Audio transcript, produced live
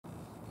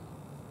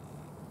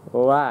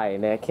Right,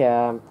 Nick,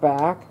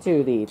 back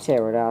to the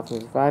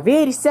Pterodactyl 5.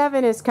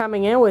 V87 is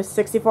coming in with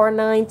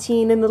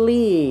 64.19 in the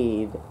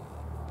lead.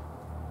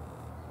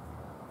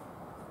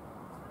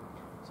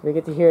 So we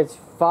get to hear its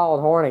fouled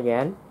horn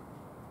again.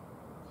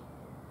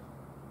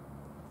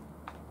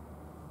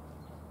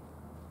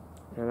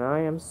 And I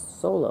am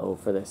solo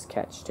for this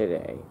catch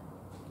today.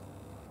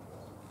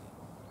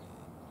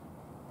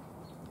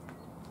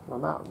 Well,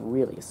 not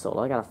really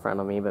solo. I got a friend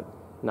on me, but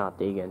not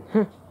digging.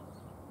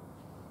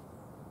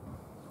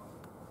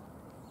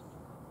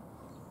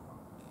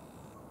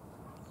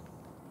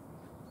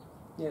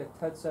 Yeah,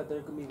 Ted said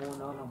they're going to be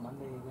going out on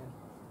Monday again.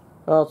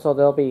 Oh, so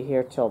they'll be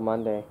here till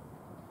Monday.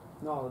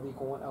 No, they'll be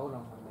going out on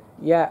Monday.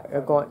 Yeah,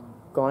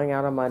 going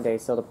out on Monday.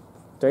 So the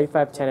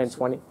 3510 and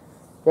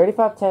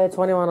 3510 and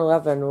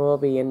 2111 will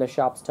be in the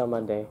shops till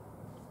Monday.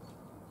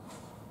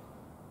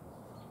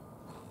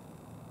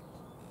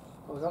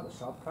 Oh, is that the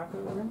shop track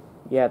that we're in?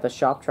 Yeah, the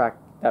shop track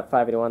that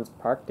 581's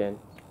parked in.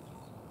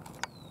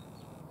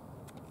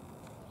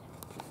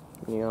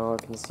 You know, you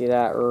can see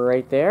that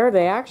right there.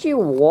 They actually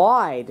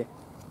wide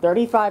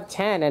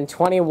 3510 and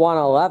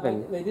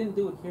 2111. They didn't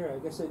do it here. I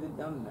guess they did it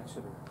down in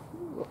Exeter.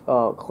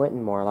 Oh,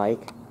 Clinton more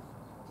like.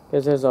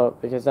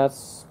 Because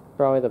that's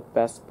probably the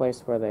best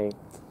place where they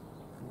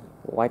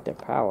light their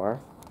power.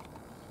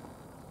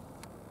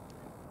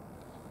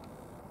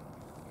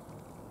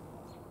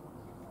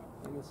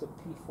 And it's a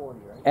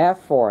P40, right?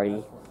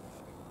 F40.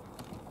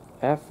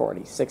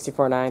 F40,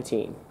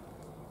 6419.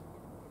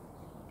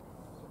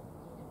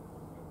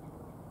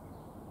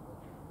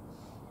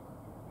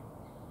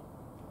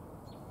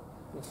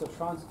 So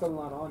Sean's still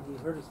not on. He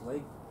hurt his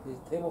leg. His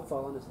table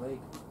fell on his leg.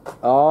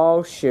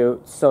 Oh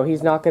shoot! So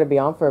he's not going to be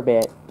on for a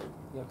bit.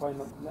 Yeah,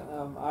 probably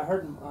not. I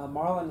heard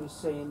Marlon was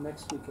saying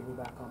next week he'll be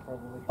back on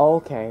probably.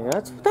 Okay,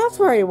 that's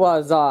where he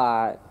was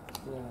at.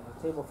 Yeah,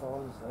 the table fell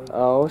on his leg.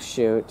 Oh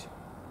shoot!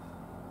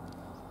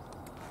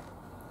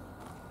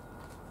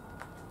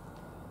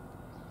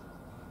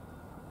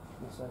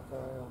 Is that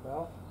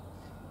Bell?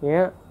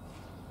 Yeah.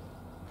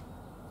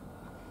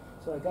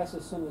 So I guess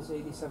as soon as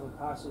 87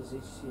 passes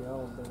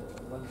HCL, the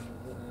London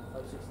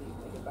 568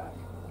 make it back.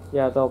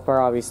 Yeah, they'll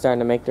probably be starting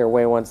to make their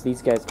way once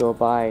these guys go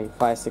by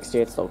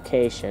 568's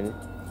location.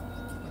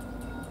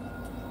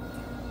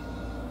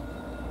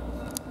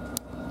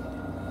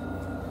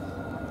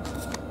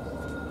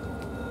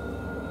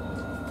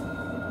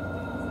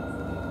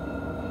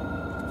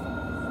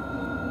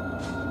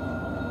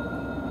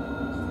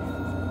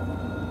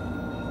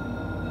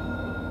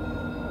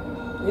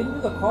 They didn't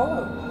do the call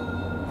out.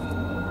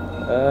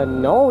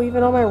 No,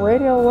 even on my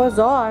radio was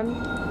on.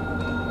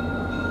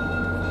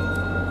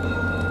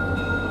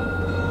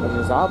 Which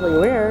is oddly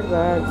weird,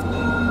 but...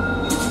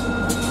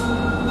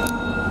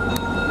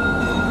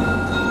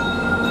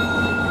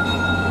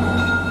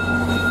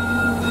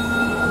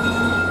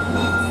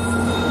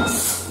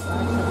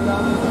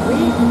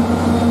 We've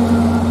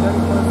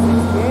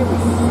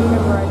seen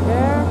him right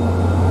there.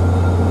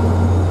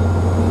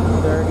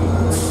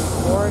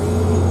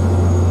 3340.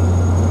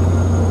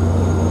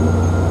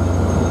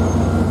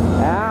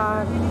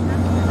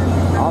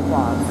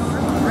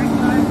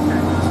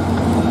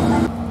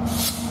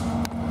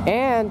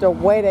 And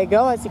away they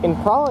go, as you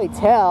can probably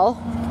tell.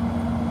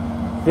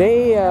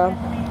 They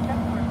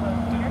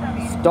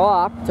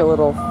stopped a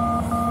little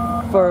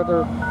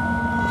further,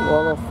 a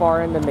little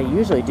far in than they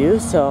usually do,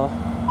 so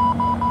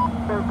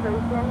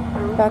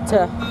had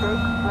to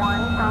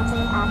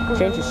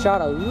change the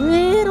shot a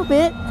little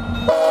bit.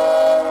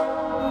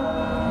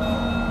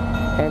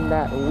 And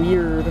that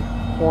weird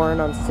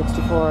horn on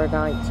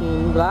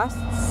 6419 blasts.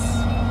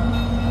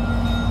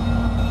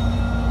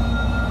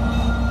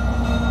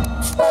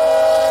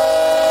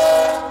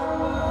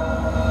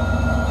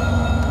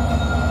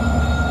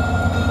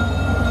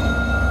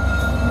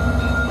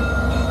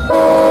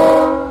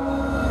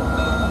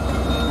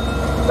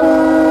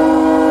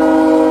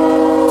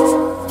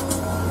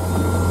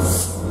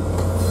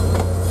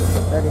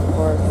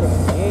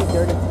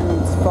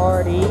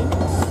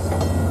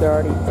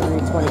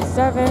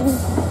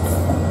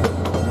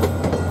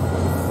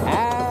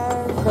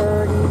 And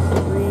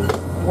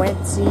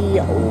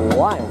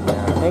 3321.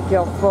 Thank you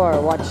all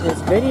for watching this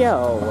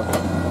video.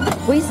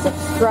 Please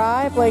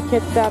subscribe, like,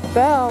 hit that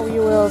bell. We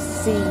will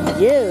see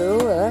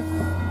you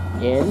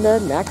in the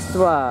next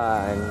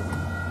one.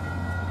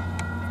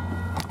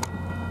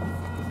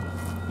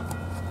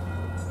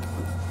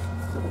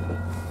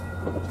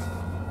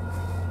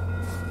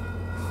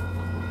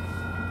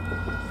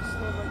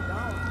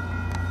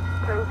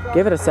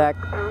 Give it a sec.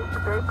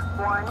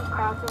 861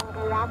 crossing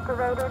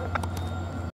deactivated.